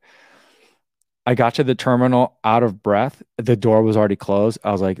entire trip. I got to the terminal out of breath. The door was already closed.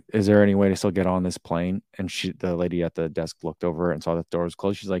 I was like, "Is there any way to still get on this plane?" And the lady at the desk looked over and saw that the door was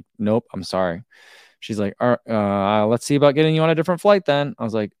closed. She's like, "Nope, I'm sorry." She's like, "All right, let's see about getting you on a different flight then." I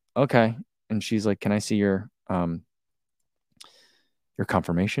was like, "Okay." And she's like, "Can I see your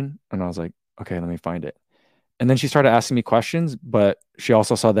confirmation?" And I was like, "Okay, let me find it." And then she started asking me questions, but she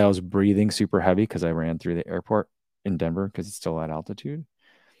also saw that I was breathing super heavy because I ran through the airport in Denver because it's still at altitude.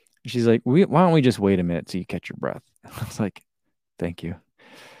 She's like, why don't we just wait a minute till you catch your breath? I was like, thank you.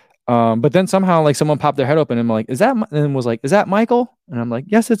 But then somehow like someone popped their head open and I'm like, and was like, is that Michael? And I'm like,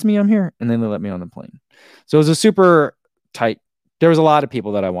 yes, it's me. I'm here. And then they let me on the plane. So it was a super tight. There was a lot of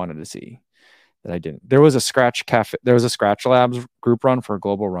people that I wanted to see that I didn't. There was a Scratch Cafe. There was a Scratch Labs group run for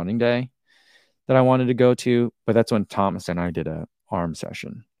Global Running Day that I wanted to go to, but that's when Thomas and I did a arm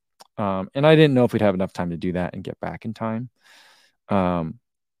session. And I didn't know if we'd have enough time to do that and get back in time.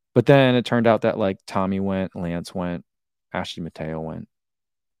 But then it turned out that like Tommy went, Lance went, Ashley Mateo went.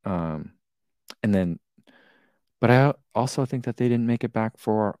 And then, but I also think that they didn't make it back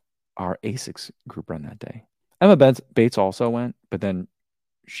for our ASICS group run that day. Emma Bates also went, but then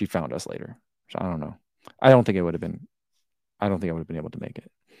she found us later. So I don't know. I don't think I would have been able to make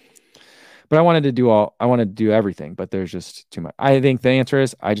it. But I wanted to do everything, but there's just too much. I think the answer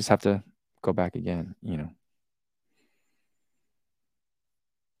is I just have to go back again,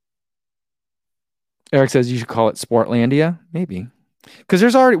 Eric says you should call it Sportlandia, maybe. Because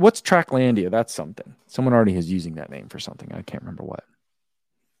there's already, what's Tracklandia? That's something. Someone already is using that name for something. I can't remember what.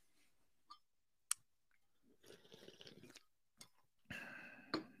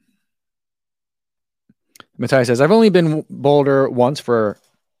 Matthias says, I've only been Boulder once for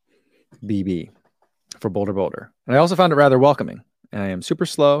BB, for Boulder. And I also found it rather welcoming. And I am super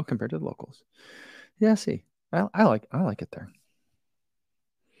slow compared to the locals. Yeah, see. I like it there.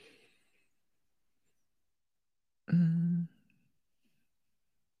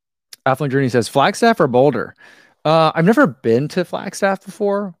 Affluent Journey says, Flagstaff or Boulder? I've never been to Flagstaff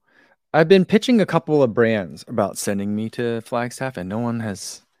before. I've been pitching a couple of brands about sending me to Flagstaff, and no one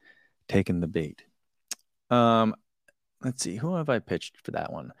has taken the bait. Let's see, who have I pitched for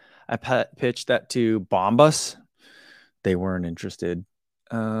that one? I pitched that to Bombus. They weren't interested.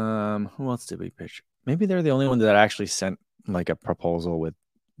 Who else did we pitch? Maybe they're the only one that actually sent like a proposal with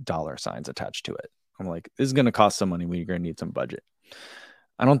dollar signs attached to it. I'm like, this is going to cost some money. We're going to need some budget.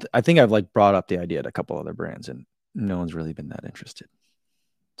 I think I've like brought up the idea to a couple other brands and no one's really been that interested.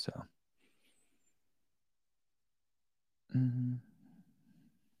 So.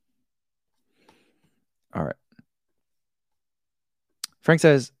 All right. Frank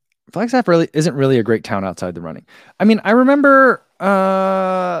says Flagstaff really isn't really a great town outside the running. I mean, I remember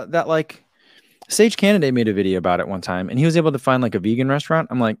that like Sage Candidate made a video about it one time and he was able to find like a vegan restaurant.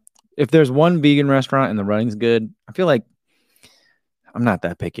 I'm like, if there's one vegan restaurant and the running's good, I feel like I'm not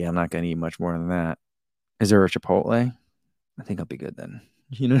that picky. I'm not going to eat much more than that. Is there a Chipotle? I think I'll be good then.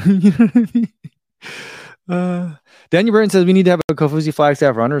 You know what I mean? Daniel Burton says we need to have a Kofuzi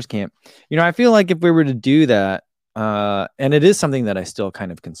Flagstaff runners camp. I feel like if we were to do that, and it is something that I still kind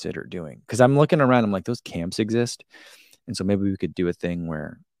of consider doing because I'm looking around, I'm like, those camps exist. And so maybe we could do a thing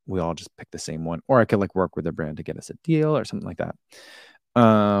where we all just pick the same one, or I could like work with a brand to get us a deal or something like that.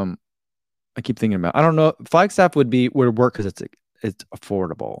 I keep thinking about, I don't know, Flagstaff would work because it's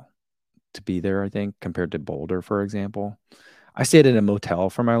affordable to be there, I think, compared to Boulder, for example. I stayed in a motel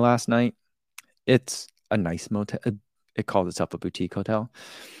for my last night. It's a nice motel. It called itself a boutique hotel,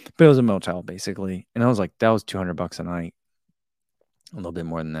 but it was a motel basically. And I was like, that was $200 a night, a little bit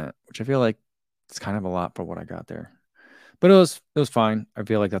more than that, which I feel like it's kind of a lot for what I got there. But it was fine. I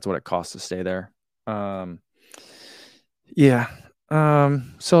feel like that's what it costs to stay there. Yeah.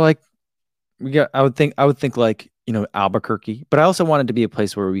 So like I would think like, Albuquerque, but I also wanted to be a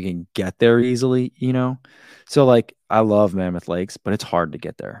place where we can get there easily, So like I love Mammoth Lakes, but it's hard to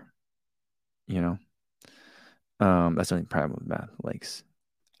get there, you know. That's the only problem with Mammoth Lakes.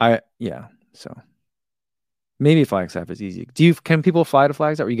 So maybe Flagstaff is easy. Can people fly to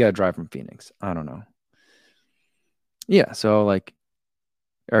Flagstaff or you gotta drive from Phoenix? I don't know. Yeah, so like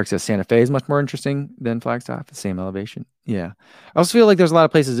Eric says Santa Fe is much more interesting than Flagstaff, the same elevation. Yeah. I also feel like there's a lot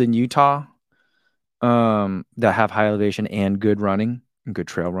of places in Utah that have high elevation and good running and good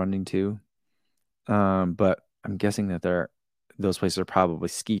trail running too. But I'm guessing that those places are probably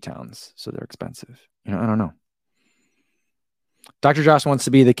ski towns, so they're expensive. I don't know. Dr. Josh wants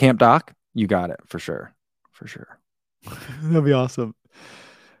to be the camp doc. You got it for sure. For sure. That'd be awesome.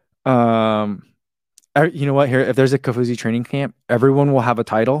 You know what? Here, if there's a Kofuzi training camp, everyone will have a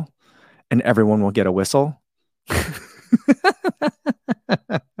title and everyone will get a whistle.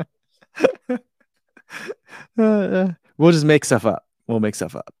 We'll just make stuff up. We'll make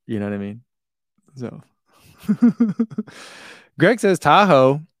stuff up. You know what I mean? So Greg says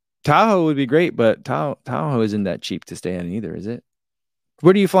Tahoe. Tahoe would be great, but Tahoe isn't that cheap to stay in either, is it?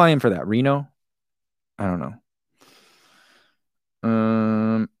 Where do you fly in for that? Reno? I don't know.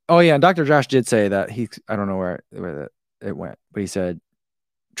 Oh yeah, and Dr. Josh did say that I don't know where it went, but he said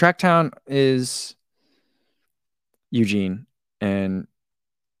Tracktown is Eugene and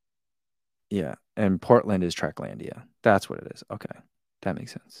Portland is Tracklandia. That's what it is. Okay. That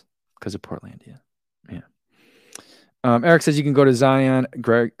makes sense. Because of Portlandia. Yeah. Eric says you can go to Zion.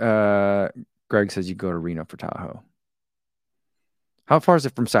 Greg says you go to Reno for Tahoe. How far is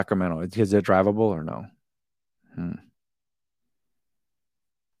it from Sacramento? Is it drivable or no?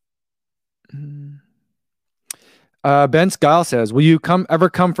 Ben Skyle says, will you ever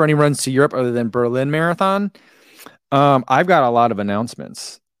come for any runs to Europe other than Berlin Marathon? I've got a lot of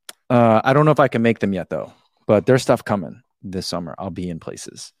announcements. I don't know if I can make them yet though, but there's stuff coming this summer. I'll be in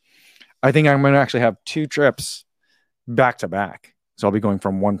places. I think I'm going to actually have 2 trips back to back. So I'll be going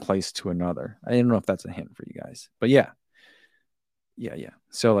from one place to another. I don't know if that's a hint for you guys, but yeah.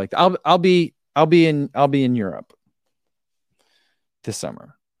 So like I'll be in Europe this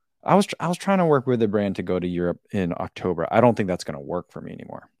summer. I was trying to work with a brand to go to Europe in October. I don't think that's going to work for me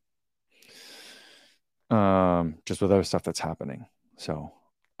anymore. Just with other stuff that's happening. So,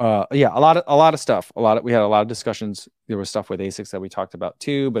 a lot of stuff. We had a lot of discussions. There was stuff with ASICs that we talked about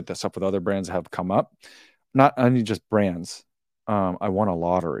too, but the stuff with other brands have come up. Not only just brands. I won a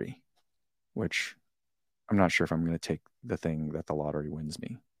lottery, which I'm not sure if I'm going to take the thing that the lottery wins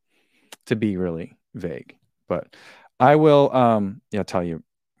me, to be really vague, but I will, tell you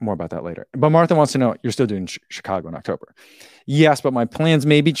more about that later. But Martha wants to know, you're still doing Chicago in October. Yes, but my plans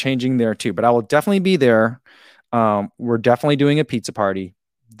may be changing there too, but I will definitely be there. We're definitely doing a pizza party.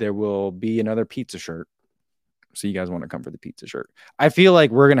 There will be another pizza shirt. So you guys want to come for the pizza shirt. I feel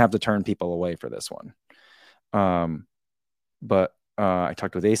like we're going to have to turn people away for this one. But I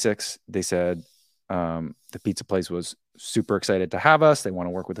talked with ASICs. They said the pizza place was super excited to have us. They want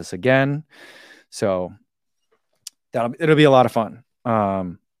to work with us again. So it'll be a lot of fun.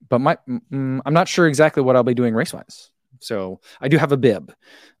 But I'm not sure exactly what I'll be doing race-wise. So I do have a bib,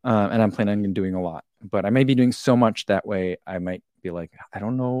 and I'm planning on doing a lot. But I may be doing so much that way I might be like, I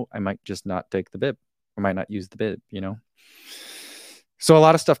don't know, I might just not take the bib. I might not use the bib, So a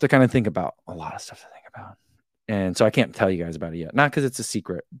lot of stuff to kind of think about. And so I can't tell you guys about it yet. Not because it's a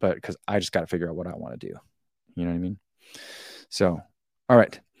secret, but because I just got to figure out what I want to do. You know what I mean? So, all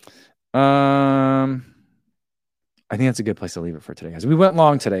right. I think that's a good place to leave it for today, guys. We went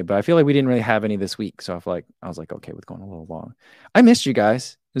long today, but I feel like we didn't really have any this week. So I was like, okay with going a little long. I missed you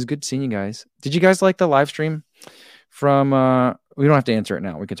guys. It was good seeing you guys. Did you guys like the live stream from, we don't have to answer it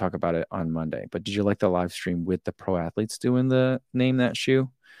now. We can talk about it on Monday, but did you like the live stream with the pro athletes doing the name that shoe?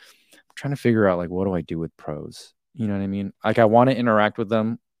 I'm trying to figure out like, what do I do with pros? You know what I mean? Like I want to interact with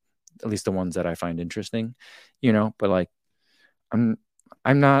them, at least the ones that I find interesting, but like, I'm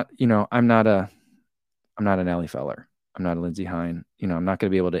not an Ellie Feller. I'm not a Lindsey Hine. I'm not going to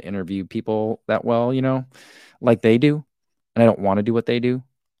be able to interview people that well, like they do. And I don't want to do what they do.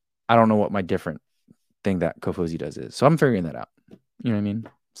 I don't know what my different thing that Kofuzi does is. So I'm figuring that out. You know what I mean?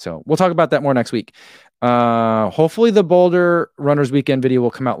 So we'll talk about that more next week. Hopefully the Boulder Runners Weekend video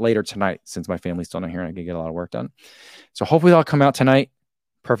will come out later tonight since my family's still not here and I can get a lot of work done. So hopefully that'll come out tonight.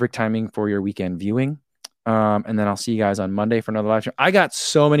 Perfect timing for your weekend viewing. And then I'll see you guys on Monday for another live stream. I got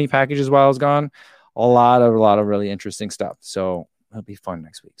so many packages while I was gone. A lot of really interesting stuff. So it'll be fun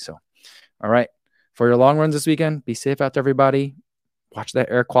next week. So, all right, folks. for your long runs this weekend, be safe out to everybody. Watch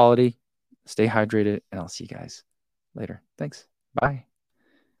that air quality. Stay hydrated, and I'll see you guys later. Thanks. Bye.